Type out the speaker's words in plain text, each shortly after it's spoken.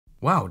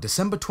Wow,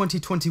 December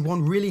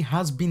 2021 really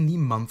has been the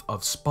month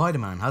of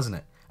Spider-Man, hasn't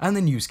it? And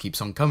the news keeps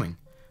on coming.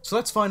 So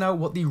let's find out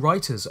what the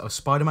writers of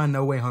Spider-Man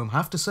No Way Home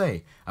have to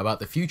say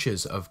about the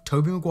futures of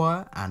Tobey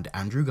Maguire and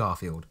Andrew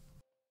Garfield.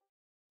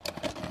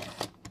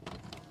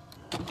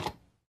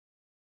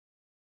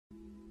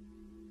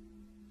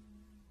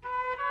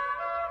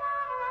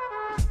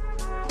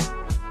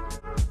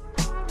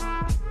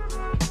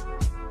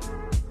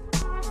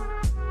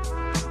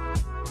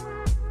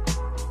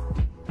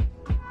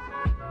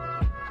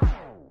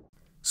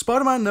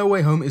 Spider-Man No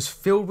Way Home is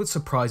filled with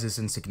surprises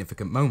and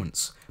significant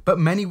moments, but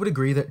many would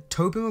agree that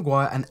Tobey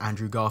Maguire and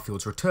Andrew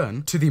Garfield's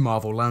return to the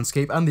Marvel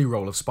landscape and the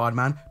role of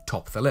Spider-Man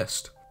top the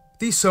list.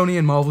 The Sony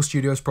and Marvel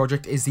Studios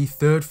project is the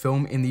third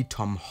film in the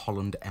Tom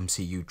Holland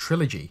MCU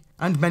trilogy,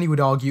 and many would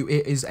argue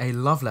it is a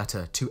love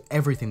letter to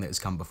everything that has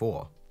come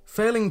before.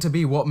 Failing to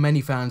be what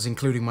many fans,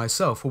 including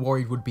myself, were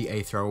worried would be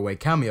a throwaway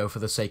cameo for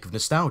the sake of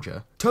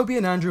nostalgia, Tobey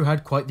and Andrew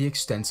had quite the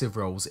extensive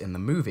roles in the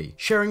movie,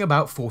 sharing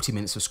about 40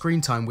 minutes of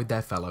screen time with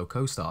their fellow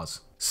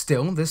co-stars.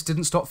 Still, this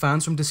didn't stop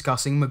fans from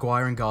discussing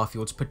Maguire and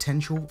Garfield's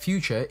potential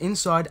future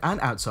inside and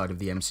outside of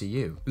the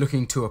MCU,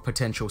 looking to a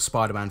potential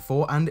Spider-Man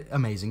 4 and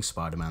Amazing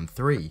Spider-Man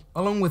 3,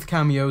 along with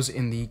cameos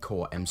in the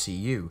core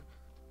MCU.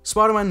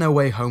 Spider-Man No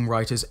Way Home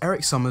writers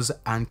Erik Sommers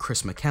and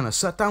McKenna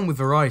sat down with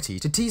Variety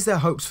to tease their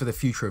hopes for the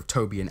future of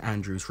Tobey and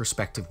Andrew's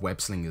respective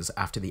web-slingers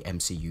after the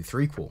MCU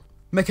threequel.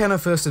 McKenna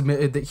first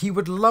admitted that he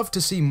would love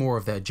to see more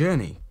of their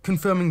journey,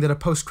 confirming that a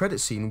post-credit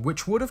scene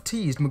which would have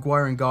teased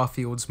Maguire and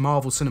Garfield's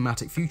Marvel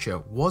cinematic future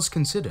was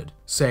considered,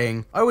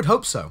 saying, "I would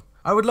hope so.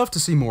 I would love to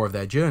see more of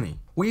their journey.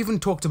 We even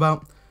talked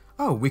about,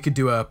 oh, we could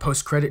do a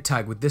post-credit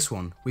tag with this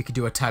one, we could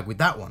do a tag with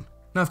that one."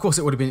 Now, of course,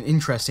 it would have been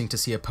interesting to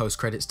see a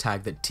post-credits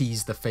tag that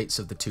teased the fates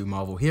of the two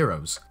Marvel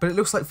heroes, but it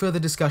looks like further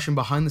discussion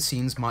behind the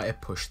scenes might have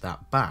pushed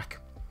that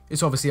back.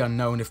 It's obviously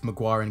unknown if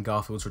Maguire and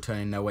Garfield's return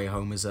in No Way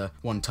Home is a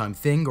one-time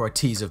thing or a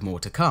tease of more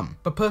to come,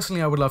 but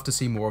personally I would love to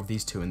see more of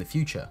these two in the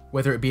future,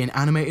 whether it be in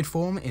animated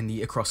form in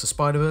the Across the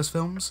Spider-Verse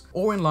films,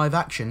 or in live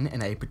action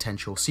in a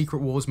potential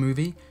Secret Wars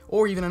movie,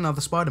 or even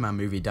another Spider-Man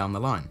movie down the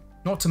line.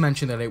 Not to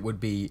mention that it would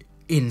be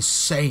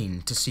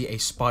insane to see a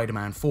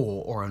Spider-Man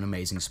 4 or an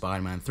Amazing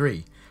Spider-Man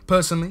 3.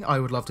 Personally, I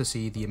would love to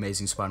see the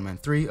Amazing Spider-Man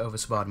 3 over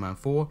Spider-Man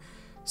 4,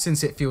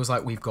 since it feels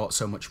like we've got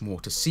so much more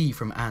to see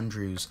from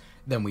Andrew's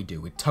than we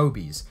do with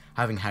Tobey's,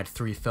 having had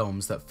 3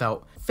 films that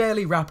felt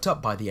fairly wrapped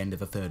up by the end of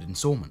the 3rd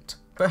installment.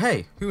 But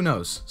hey, who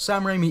knows?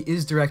 Sam Raimi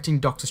is directing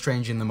Doctor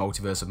Strange in the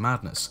Multiverse of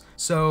Madness,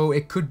 so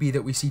it could be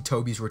that we see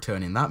Tobey's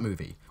return in that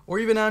movie, or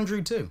even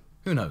Andrew too.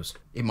 Who knows?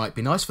 It might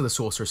be nice for the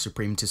Sorcerer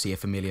Supreme to see a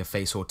familiar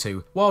face or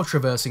two while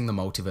traversing the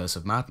Multiverse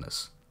of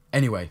Madness.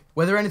 Anyway,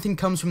 whether anything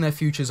comes from their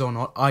futures or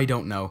not, I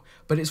don't know,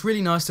 but it's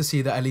really nice to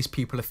see that at least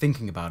people are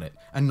thinking about it,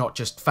 and not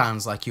just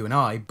fans like you and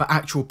I, but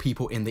actual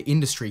people in the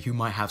industry who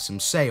might have some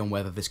say on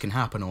whether this can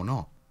happen or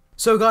not.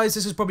 So guys,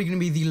 this is probably going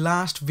to be the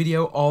last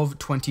video of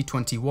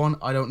 2021,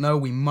 I don't know,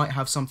 we might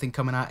have something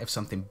coming out if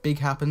something big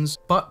happens,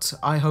 but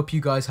I hope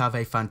you guys have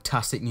a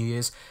fantastic New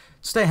Year's.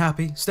 Stay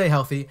happy, stay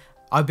healthy.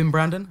 I've been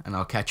Brandon, and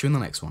I'll catch you in the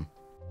next one.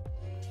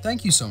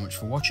 Thank you so much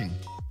for watching.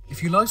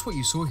 If you liked what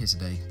you saw here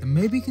today, then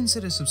maybe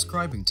consider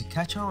subscribing to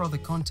catch our other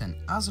content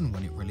as and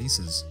when it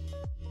releases.